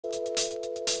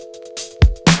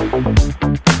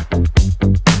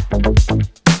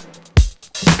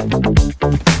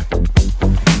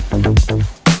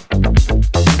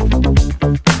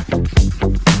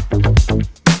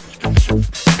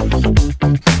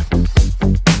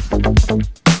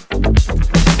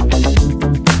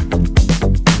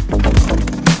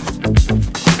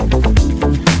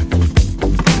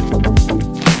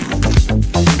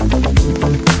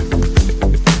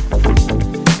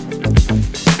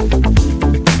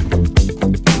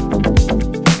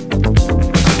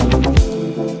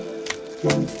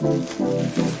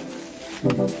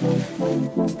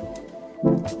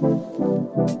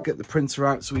Get the printer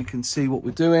out so we can see what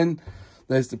we're doing.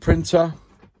 There's the printer.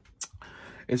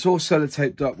 It's all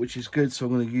sellotaped up, which is good. So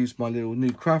I'm going to use my little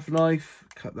new craft knife,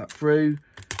 cut that through,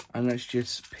 and let's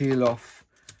just peel off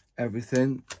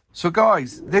everything. So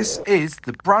guys, this is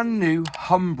the brand new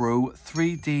Humbrol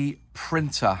 3D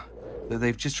printer that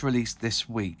they've just released this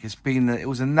week. It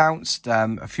was announced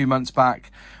a few months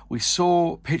back. We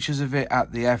saw pictures of it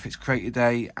at the Airfix Creator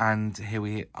Day, and here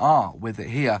we are with it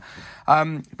here.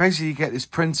 Basically, you get this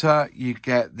printer, you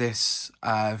get this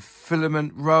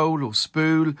filament roll or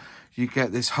spool, you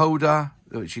get this holder,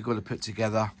 which you've got to put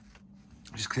together,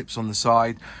 just clips on the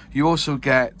side. You also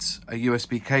get a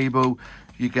USB cable.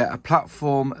 You get a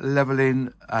platform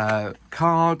leveling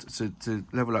card to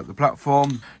level up the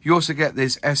platform. You also get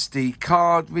this SD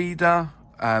card reader,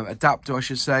 adapter I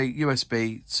should say,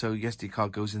 USB, so the SD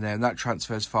card goes in there and that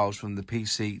transfers files from the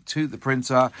PC to the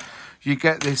printer. You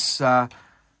get this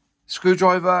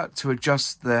screwdriver to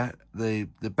adjust the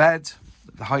bed,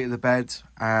 the height of the bed,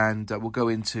 and we'll go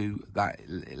into that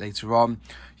later on.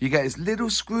 You get this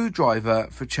little screwdriver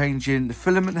for changing the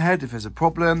filament head if there's a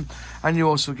problem, and you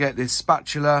also get this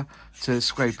spatula to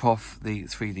scrape off the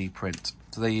 3D print.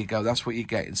 So there you go, that's what you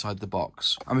get inside the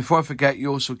box. And before I forget,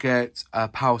 you also get a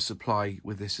power supply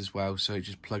with this as well, so it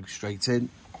just plugs straight in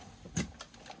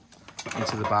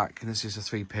into the back, and this is a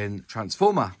 3-pin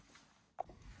transformer.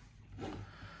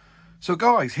 So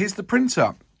guys, here's the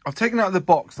printer. I've taken it out of the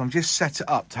box and I've just set it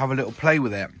up to have a little play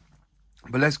with it.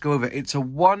 But let's go over it. It's a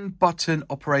one-button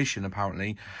operation,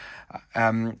 apparently.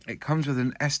 It comes with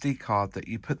an SD card that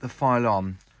you put the file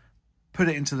on, put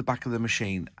it into the back of the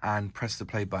machine and press the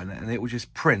play button, and it will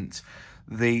just print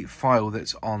the file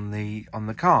that's on the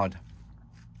card.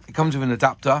 It comes with an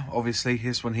adapter, obviously,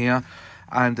 this one here,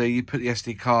 and you put the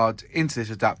SD card into this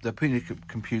adapter, put it in your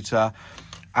computer,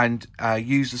 and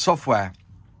use the software.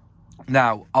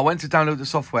 Now, I went to download the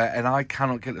software and I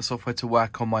cannot get the software to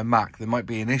work on my Mac. There might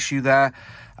be an issue there.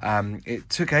 It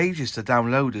took ages to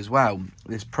download as well,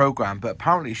 this program, but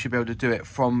apparently you should be able to do it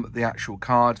from the actual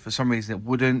card. For some reason it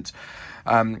wouldn't.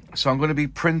 So I'm going to be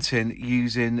printing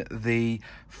using the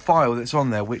file that's on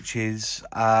there, which is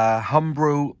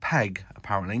Humbrol PEG,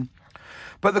 apparently.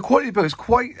 But the quality build is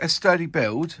quite a sturdy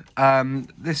build.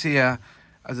 This here,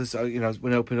 as I said,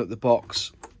 when I opened up the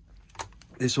box,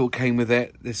 this all came with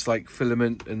it, this like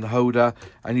filament and the holder,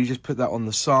 and you just put that on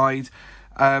the side.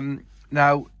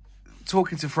 Now,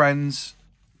 talking to friends,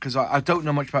 because I don't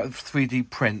know much about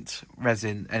 3D print,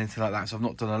 resin, anything like that, so I've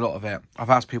not done a lot of it. I've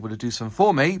asked people to do some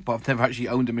for me, but I've never actually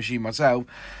owned a machine myself.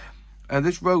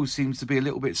 This rose seems to be a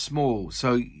little bit small,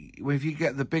 so if you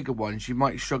get the bigger ones, you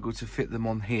might struggle to fit them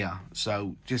on here.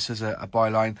 So just as a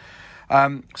byline.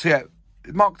 So yeah,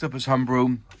 marked up as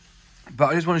Humbrol.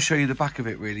 But I just want to show you the back of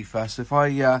it really first. If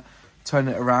I turn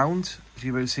it around, so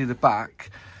you'll be able to see the back.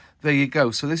 There you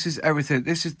go. So this is everything.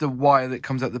 This is the wire that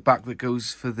comes out the back that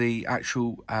goes for the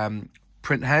actual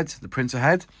print head, the printer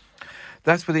head.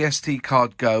 That's where the SD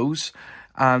card goes.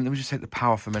 Let me just take the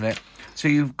power for a minute. So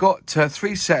you've got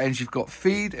 3 settings. You've got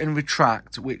feed and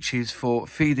retract, which is for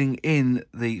feeding in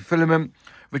the filament.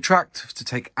 Retract to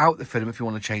take out the filament if you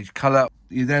want to change colour.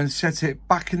 You then set it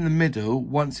back in the middle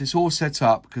once it's all set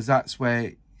up, because that's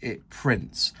where it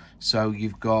prints. So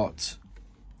you've got,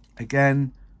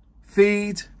 again,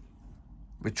 feed,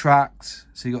 retract.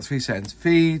 So you've got 3 settings: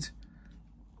 feed,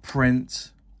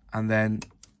 print, and then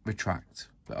retract.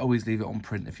 But always leave it on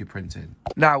print if you're printing.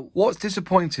 Now, what's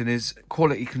disappointing is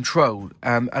quality control.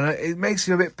 And it may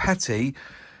seem a bit petty,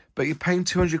 but you're paying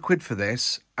 200 quid for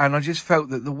this, and I just felt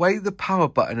that the way the power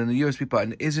button and the USB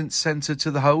button isn't centered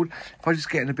to the hole, if I just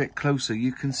get in a bit closer,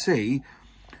 you can see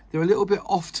they're a little bit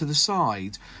off to the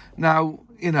side. Now,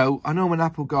 I know I'm an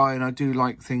Apple guy and I do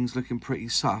like things looking pretty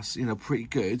sus, pretty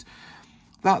good.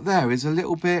 That there is a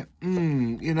little bit,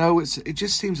 it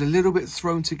just seems a little bit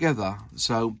thrown together.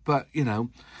 So, but,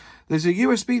 there's a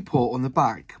USB port on the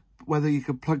back, whether you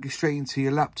can plug it straight into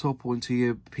your laptop or into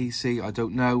your PC, I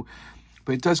don't know.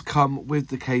 But it does come with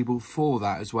the cable for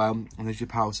that as well. And there's your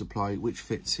power supply, which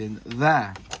fits in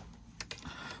there.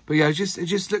 But But yeah, it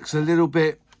just looks a little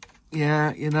bit,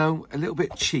 yeah, you know, a little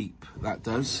bit cheap, that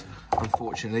does,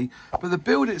 unfortunately. But the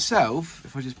build itself,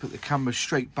 if I just put the camera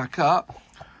straight back up,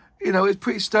 you know, it's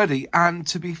pretty sturdy. And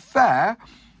to be fair,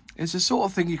 it's the sort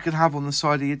of thing you could have on the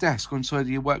side of your desk, on the side of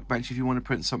your workbench if you want to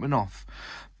print something off.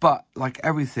 But like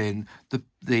everything,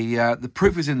 the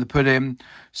proof is in the pudding.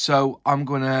 So I'm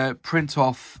going to print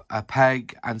off a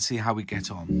peg and see how we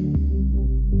get on.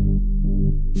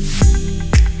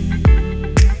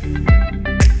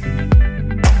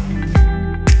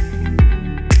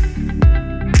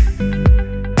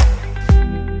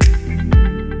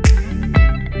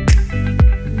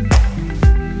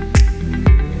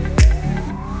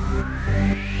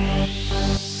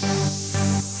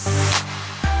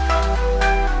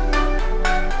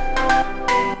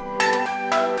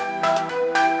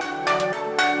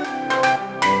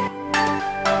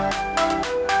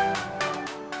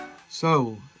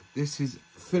 So this is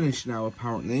finished now,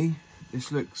 apparently.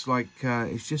 This looks like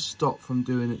it's just stopped from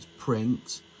doing its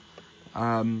print.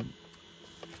 I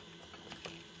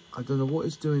don't know what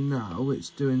it's doing now. It's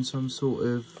doing some sort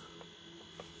of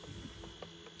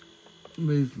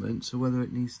movement, so whether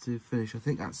it needs to finish. I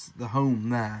think that's the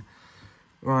home there.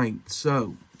 Right,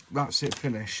 so that's it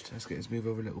finished. Let's get this move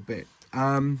over a little bit.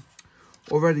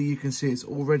 Already you can see it's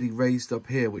already raised up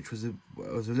here, which was I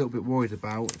was a little bit worried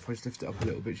about. If I just lift it up a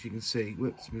little bit, so you can see,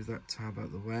 whoops, move that tab out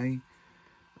of the way.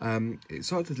 It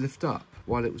started to lift up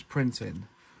while it was printing.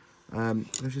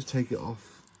 Let's just take it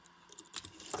off.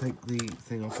 Take the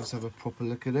thing off, let's have a proper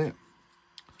look at it.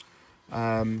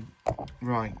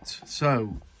 Right,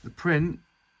 so the print,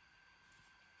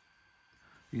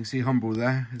 you can see Humbrol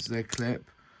there, it's their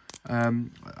clip. I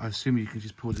assume you can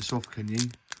just pull this off, can you?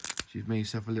 So you've made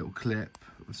yourself a little clip.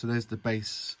 So there's the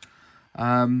base.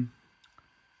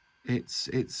 It's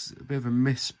a bit of a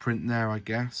misprint there, I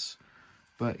guess.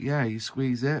 But yeah, you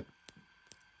squeeze it.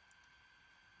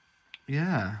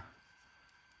 Yeah.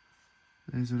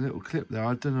 There's a little clip there.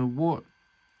 I don't know what.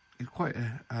 It's quite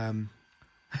a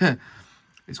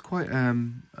it's quite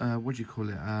what do you call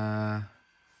it?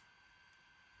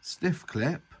 Stiff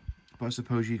clip. But I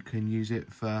suppose you can use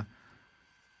it for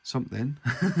something.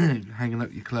 Hanging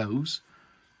up your clothes.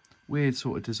 Weird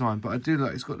sort of design, but I do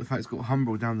like it's got the fact it's got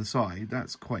Humbrol down the side.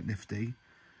 That's quite nifty.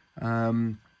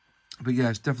 But yeah,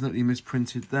 it's definitely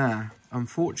misprinted there.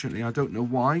 Unfortunately, I don't know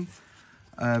why.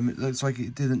 It looks like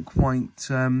it didn't quite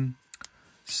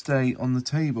stay on the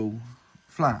table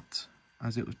flat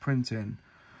as it was printing.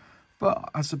 But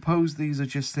I suppose these are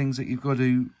just things that you've got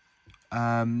to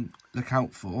look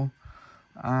out for,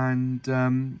 and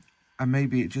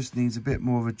maybe it just needs a bit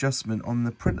more of adjustment on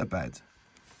the printer bed.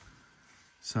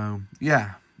 So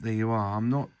yeah, there you are.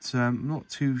 I'm not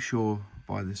too sure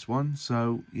by this one.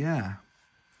 So yeah,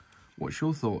 what's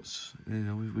your thoughts? You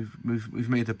know, we've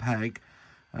made a peg.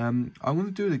 I'm going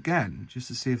to do it again just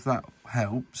to see if that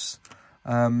helps.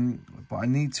 But I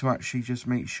need to actually just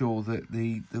make sure that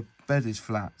the bed is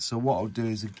flat. So what I'll do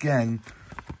is, again,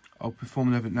 I'll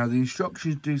perform everything. Now the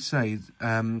instructions do say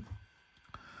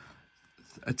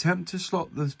attempt to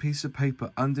slot the piece of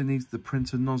paper underneath the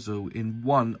printer nozzle in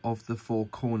one of the four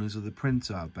corners of the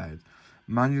printer bed.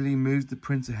 Manually move the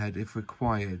printer head if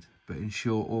required, but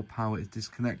ensure all power is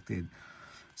disconnected.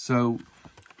 So,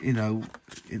 you know,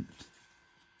 at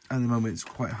the moment it's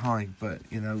quite high, but,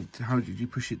 you know, how did you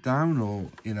push it down? Or,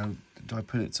 you know, did I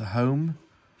put it to home?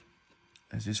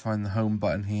 Let's just find the home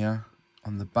button here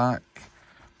on the back.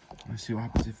 Let's see what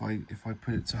happens if I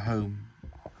put it to home.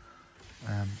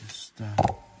 Just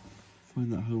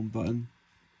find that home button.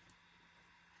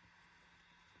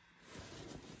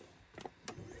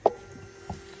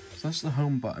 So that's the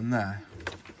home button there.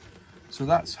 So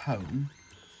that's home.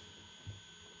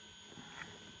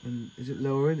 And is it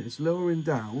lowering? It's lowering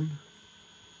down.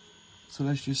 So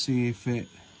let's just see if it...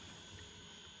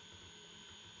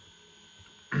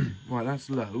 Right, that's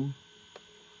low.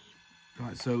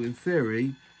 Right, so in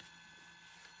theory,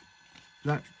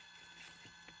 that...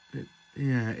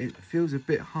 Yeah, it feels a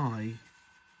bit high,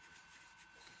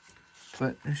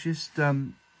 but let's just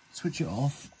switch it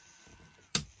off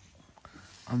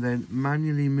and then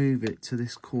manually move it to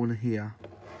this corner here.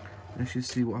 Let's just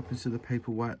see what happens to the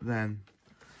paperwork then.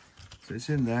 So it's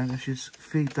in there. Let's just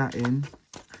feed that in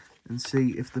and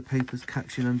see if the paper's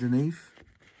catching underneath.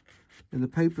 And the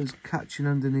paper's catching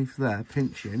underneath there,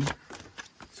 pinching.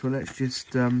 So let's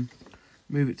just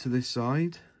move it to this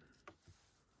side.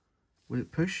 Will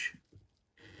it push?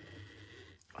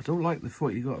 I don't like the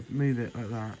foot, you've got to move it like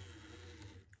that.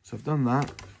 So I've done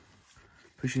that.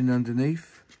 Pushing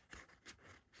underneath.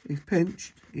 He's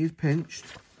pinched.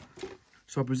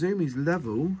 So I presume he's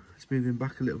level. It's moving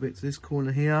back a little bit to this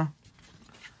corner here.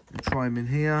 and try them in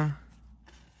here.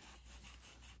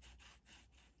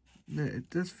 Yeah, it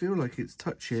does feel like it's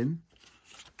touching.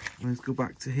 Let's go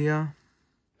back to here.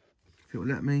 If it'll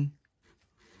let me.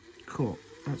 Cool.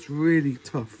 That's really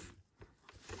tough.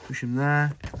 Push him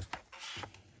there.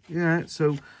 Yeah,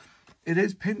 so it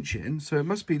is pinching, so it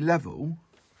must be level.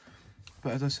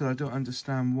 But as I said, I don't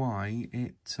understand why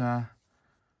it's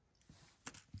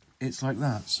like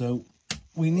that. So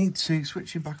we need to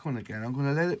switch him back on again. I'm going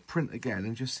to let it print again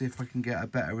and just see if I can get a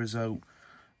better result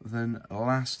than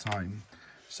last time.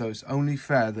 So it's only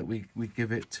fair that we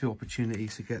give it 2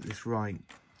 opportunities to get this right.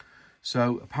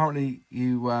 So apparently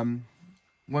you,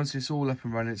 once it's all up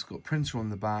and running, it's got a printer on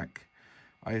the back.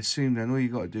 I assume then all you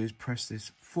got to do is press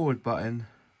this forward button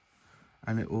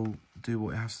and it will do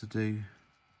what it has to do.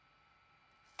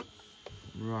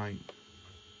 Right.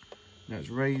 Now it's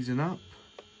raising up.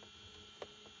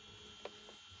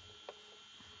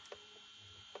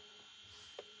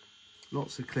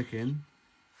 Lots of clicking.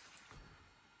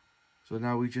 So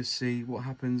now we just see what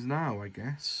happens now, I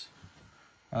guess.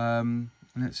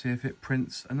 Let's see if it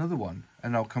prints another one.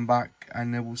 And I'll come back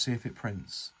and then we'll see if it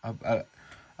prints a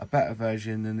better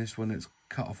version than this one that's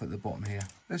cut off at the bottom here.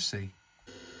 Let's see.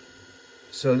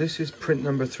 So this is print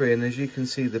number 3, and as you can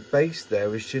see, the base there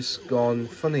has just gone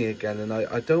funny again, and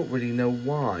I don't really know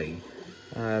why.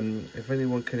 If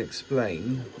anyone can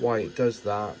explain why it does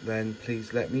that, then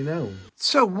please let me know.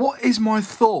 So what is my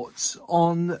thoughts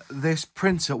on this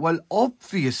printer? Well,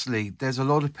 obviously there's a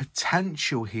lot of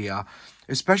potential here,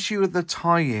 especially with the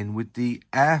tie-in with the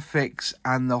Airfix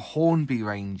and the Hornby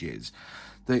ranges.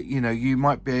 That, you know, you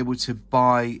might be able to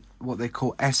buy what they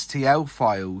call STL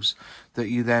files that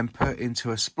you then put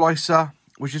into a splicer,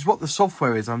 which is what the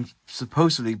software is. I'm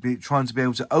supposedly trying to be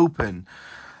able to open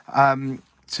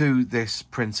to this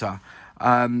printer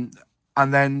and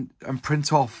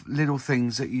print off little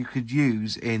things that you could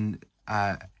use in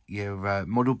your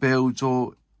model builds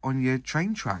or on your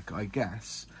train track, I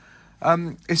guess.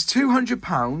 It's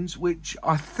 £200, which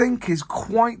I think is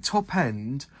quite top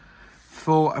end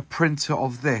for a printer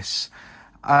of this.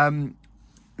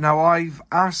 Now I've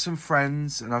asked some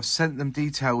friends and I've sent them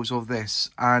details of this,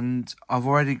 and I've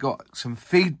already got some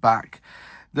feedback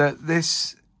that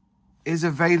this is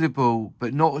available,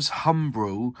 but not as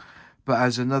Humbrol, but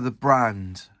as another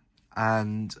brand.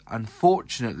 And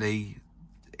unfortunately,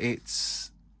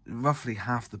 it's roughly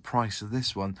half the price of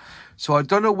this one. So I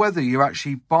don't know whether you're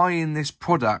actually buying this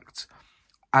product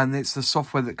and it's the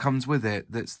software that comes with it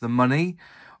that's the money,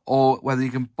 or whether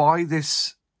you can buy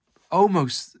this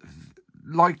almost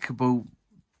likable,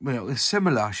 you know,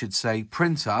 similar, I should say,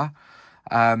 printer,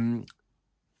 and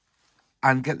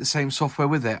get the same software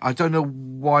with it. I don't know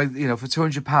why, you know, for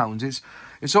 £200,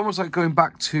 it's almost like going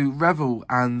back to Revell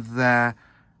and their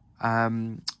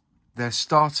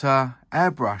starter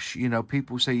airbrush. You know,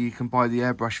 people say you can buy the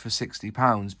airbrush for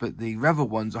 £60, but the Revell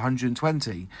one's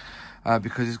 120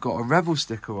 because it's got a Revell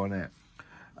sticker on it.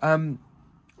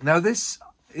 Now this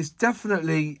is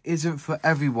definitely isn't for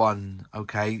everyone,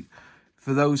 okay?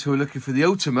 For those who are looking for the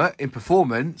ultimate in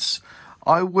performance,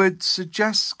 I would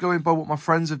suggest going by what my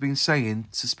friends have been saying,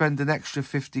 to spend an extra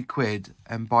 50 quid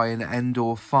and buy an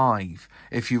Endor 5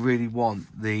 if you really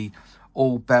want the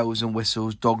all bells and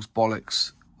whistles, dog's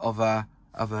bollocks of a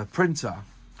printer.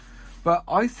 But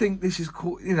I think this is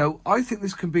cool, you know, I think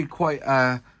this can be quite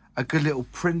a good little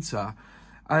printer.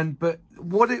 But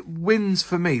what it wins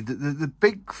for me, the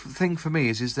big thing for me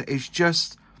is that it's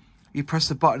just, you press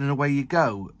the button and away you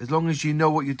go. As long as you know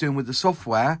what you're doing with the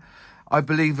software, I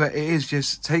believe that it is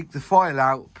just take the file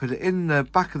out, put it in the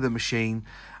back of the machine,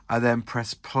 and then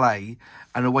press play,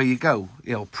 and away you go.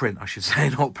 You know, print, I should say,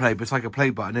 not play, but it's like a play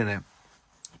button, isn't it?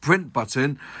 Print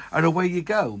button, and away you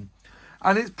go.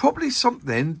 And it's probably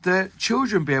something that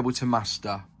children be able to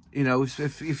master. You know,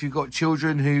 if you've got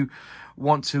children who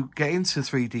want to get into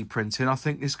 3D printing, I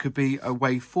think this could be a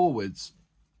way forwards.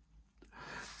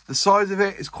 The size of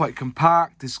it is quite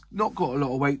compact. It's not got a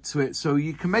lot of weight to it, so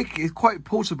you can make it quite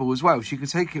portable as well. So you can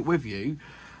take it with you,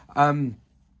 and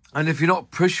if you're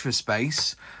not pushed for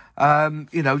space,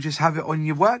 you know, just have it on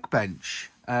your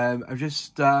workbench.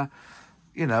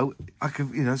 You know, I could,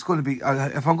 you know, it's going to be,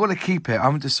 if I'm going to keep it, I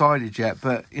haven't decided yet,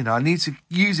 but, you know, I need to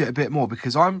use it a bit more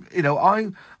because I'm, you know,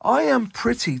 I am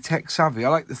pretty tech savvy. I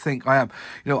like to think I am.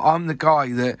 You know, I'm the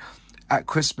guy that at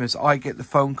Christmas, I get the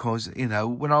phone calls. You know,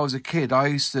 when I was a kid, I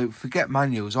used to forget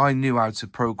manuals. I knew how to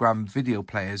program video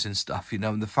players and stuff, you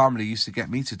know, and the family used to get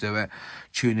me to do it,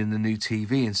 tune in the new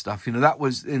TV and stuff. You know,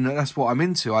 that's what I'm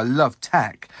into. I love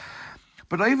tech.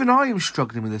 But even I am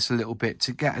struggling with this a little bit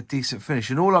to get a decent finish.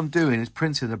 And all I'm doing is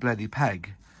printing a bloody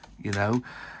peg, you know.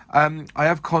 I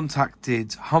have contacted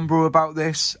Humbrol about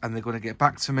this, and they're going to get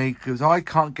back to me because I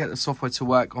can't get the software to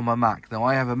work on my Mac. Now,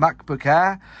 I have a MacBook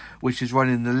Air, which is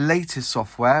running the latest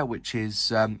software, which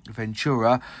is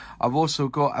Ventura. I've also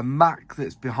got a Mac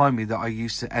that's behind me that I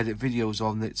used to edit videos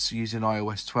on that's using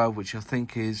iOS 12, which I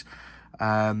think is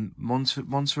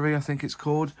Monterey, I think it's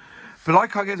called. But I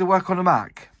can't get it to work on a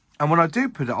Mac. And when I do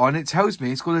put it on, it tells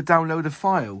me it's got to download a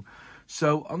file.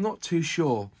 So I'm not too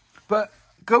sure. But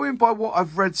going by what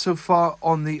I've read so far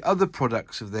on the other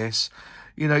products of this,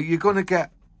 you know, you're going to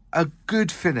get a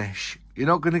good finish. You're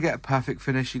not going to get a perfect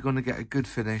finish. You're going to get a good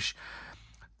finish.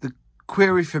 The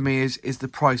query for me is the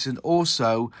price. And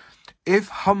also, if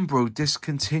Humbrol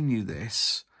discontinue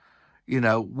this, you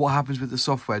know, what happens with the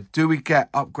software? Do we get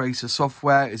upgrades to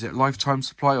software? Is it lifetime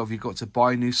supply, or have you got to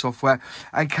buy new software?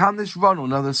 And can this run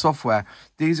on other software?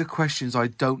 These are questions I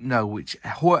don't know, which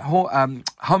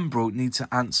Humbrol needs to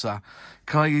answer.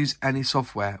 Can I use any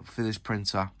software for this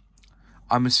printer?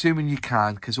 I'm assuming you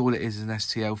can, because all it is an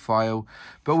STL file.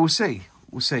 But we'll see.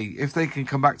 We'll see. If they can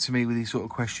come back to me with these sort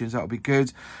of questions, that'll be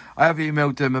good. I have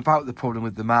emailed them about the problem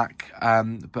with the Mac,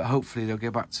 but hopefully they'll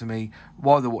get back to me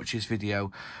while they watch this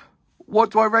video.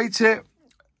 What do I rate it?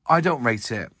 I don't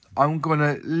rate it. I'm going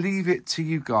to leave it to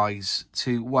you guys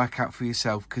to work out for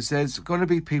yourself, because there's going to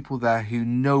be people there who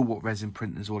know what resin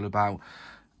printing is all about.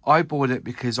 I bought it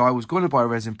because I was going to buy a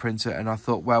resin printer, and I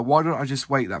thought, well, why don't I just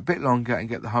wait that bit longer and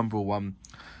get the Humbrol one?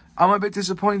 Am I a bit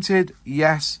disappointed?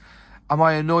 Yes. Am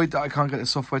I annoyed that I can't get the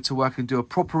software to work and do a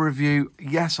proper review?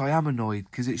 Yes, I am annoyed,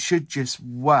 because it should just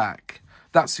work.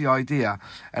 That's the idea.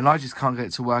 And I just can't get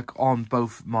it to work on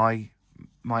both my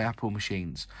Apple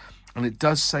machines. And it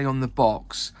does say on the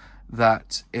box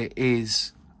that it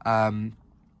is OS,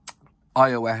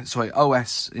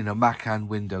 you know, Mac and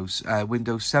Windows,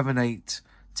 Windows 7, 8,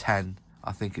 10,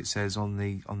 I think it says on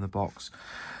the box.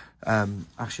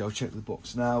 Actually, I'll check the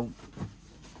box now.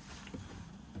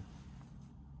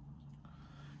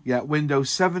 Yeah, Windows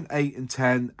 7, 8 and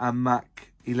 10, and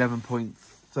Mac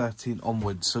 11.13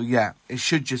 onwards. So yeah, it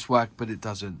should just work, but it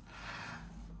doesn't.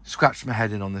 Scratched my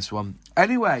head in on this one.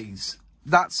 Anyways,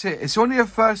 that's it. It's only a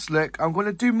first look. I'm going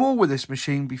to do more with this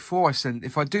machine before I send.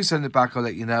 If I do send it back, I'll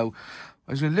let you know.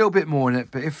 There's a little bit more in it,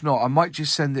 but if not, I might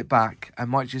just send it back. I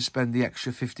might just spend the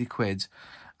extra 50 quid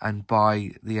and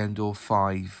buy the Endor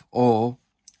 5, or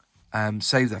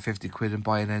save that 50 quid and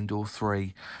buy an Endor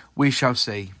 3. We shall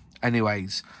see.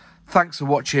 Anyways, thanks for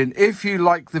watching. If you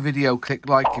like the video, click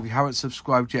like. If you haven't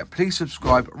subscribed yet, please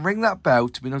subscribe. Ring that bell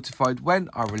to be notified when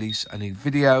I release a new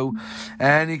video.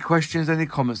 Any questions, any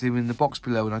comments, leave them in the box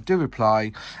below and I do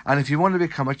reply. And if you want to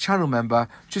become a channel member,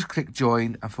 just click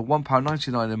join. And for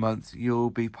 £1.99 a month,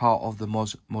 you'll be part of the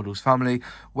Moz Models family,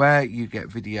 where you get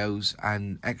videos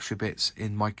and extra bits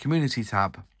in my community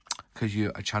tab, because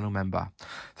you're a channel member.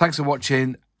 Thanks for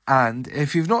watching. And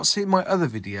if you've not seen my other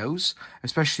videos,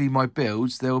 especially my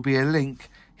builds, there will be a link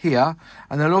here.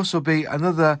 And there'll also be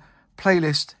another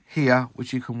playlist here,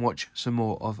 which you can watch some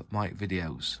more of my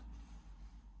videos.